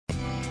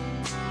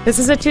This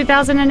is a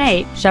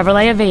 2008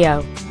 Chevrolet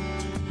AVEO.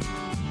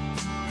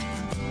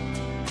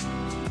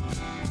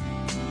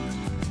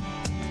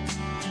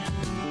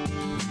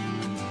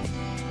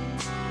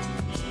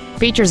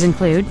 Features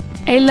include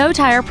a low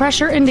tire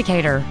pressure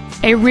indicator,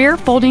 a rear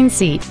folding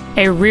seat,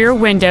 a rear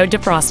window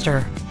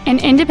defroster, an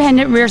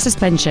independent rear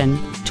suspension,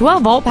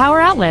 12-volt power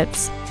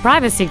outlets,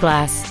 privacy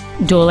glass,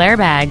 dual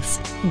airbags,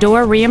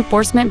 door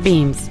reinforcement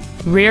beams,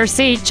 rear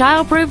seat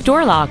child-proof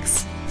door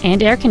locks,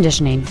 and air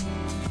conditioning.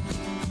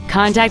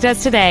 Contact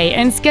us today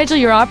and schedule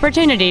your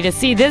opportunity to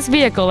see this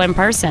vehicle in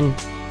person.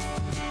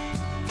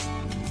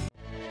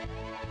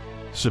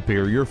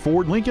 Superior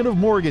Ford Lincoln of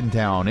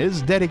Morgantown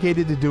is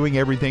dedicated to doing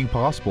everything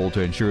possible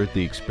to ensure that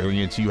the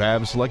experience you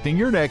have selecting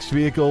your next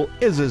vehicle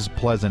is as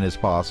pleasant as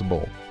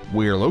possible.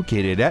 We are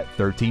located at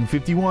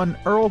 1351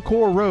 Earl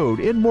Core Road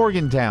in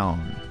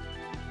Morgantown.